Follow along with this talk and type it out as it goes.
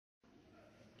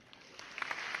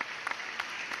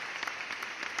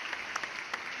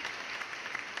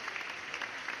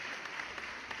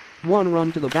One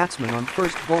run to the batsman on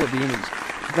first ball of the innings.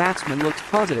 Batsman looks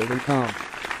positive and calm.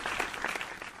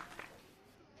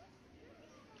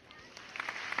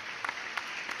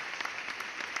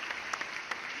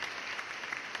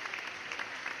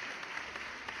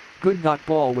 Good dot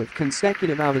ball with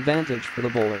consecutive out advantage for the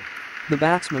bowler. The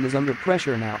batsman is under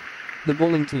pressure now. The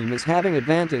bowling team is having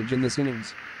advantage in this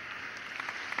innings.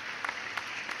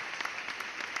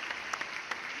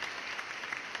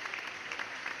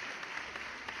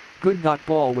 Good dot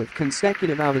ball with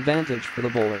consecutive out advantage for the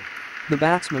bowler. The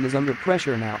batsman is under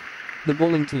pressure now. The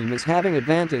bowling team is having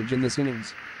advantage in this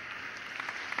innings.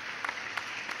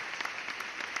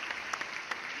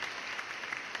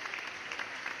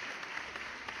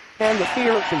 And the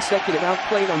fear of consecutive out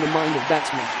played on the mind of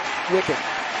batsmen. Wicket.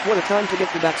 What a time to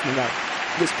get the batsman out.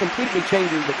 This completely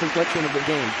changes the complexion of the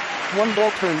game. One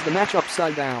ball turns the match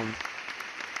upside down.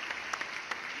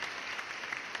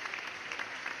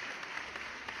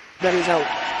 That is out.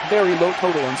 Very low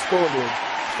total on scoreboard.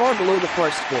 Far below the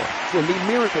par score. Will need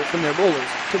miracle from their bowlers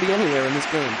to be anywhere in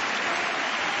this game.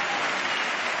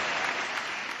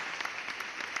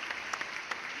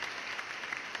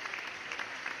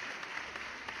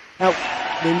 Out.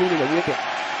 They needed a wicket.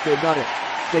 They got it.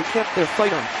 They kept their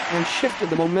fight on and shifted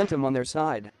the momentum on their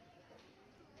side.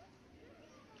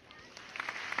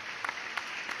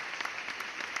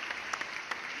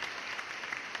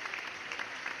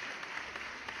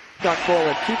 Dot ball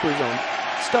at keeper zone.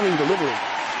 Stunning delivery.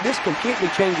 This completely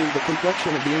changes the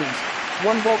complexion of the innings.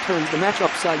 One ball turns the match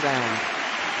upside down.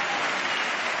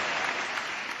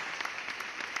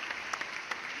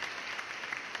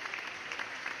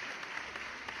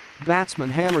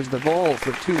 Batsman hammers the ball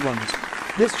for 2 runs.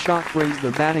 This shot brings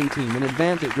the batting team an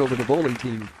advantage over the bowling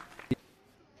team.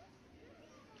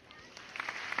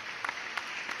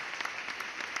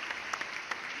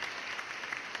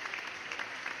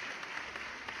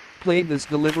 Played this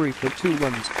delivery for 2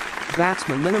 runs.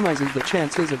 Batsman minimizes the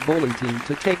chances of bowling team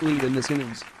to take lead in this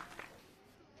innings.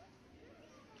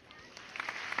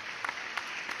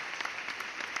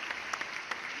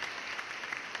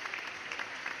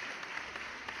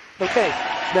 Okay,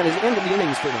 that is end of the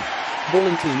innings for them.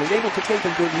 Bowling team is able to take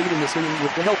a good lead in this innings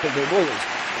with the help of their bowlers.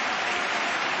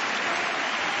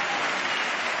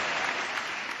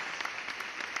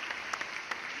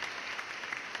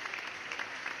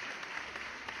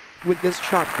 With this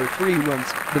shot for 3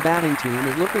 runs, the batting team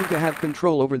is looking to have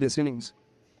control over this innings.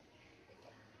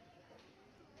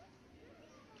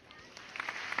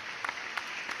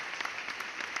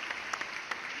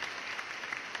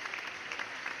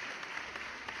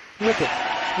 Wicket.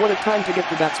 What a time to get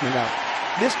the batsman out.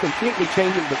 This completely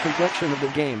changes the complexion of the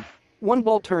game. One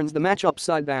ball turns the match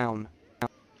upside down.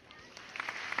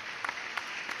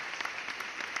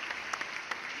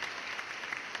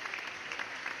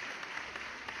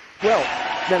 Well,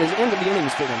 that is end of the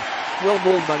innings for them. Well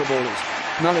bowled by the bowlers.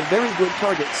 Not a very good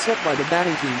target set by the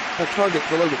batting team, a target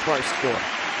below the par score.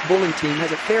 Bowling team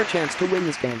has a fair chance to win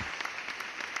this game.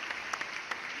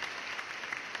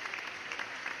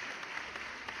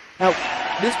 Out.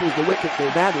 This was the wicket they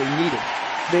badly needed.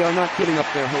 They are not giving up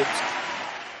their hopes.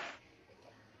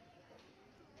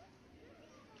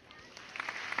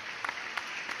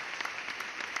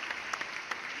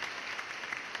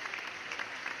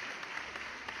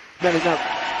 That is out.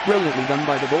 Brilliantly done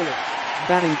by the bowler.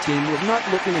 Batting team was not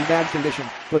looking in bad condition,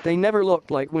 but they never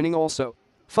looked like winning also.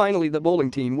 Finally the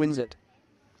bowling team wins it.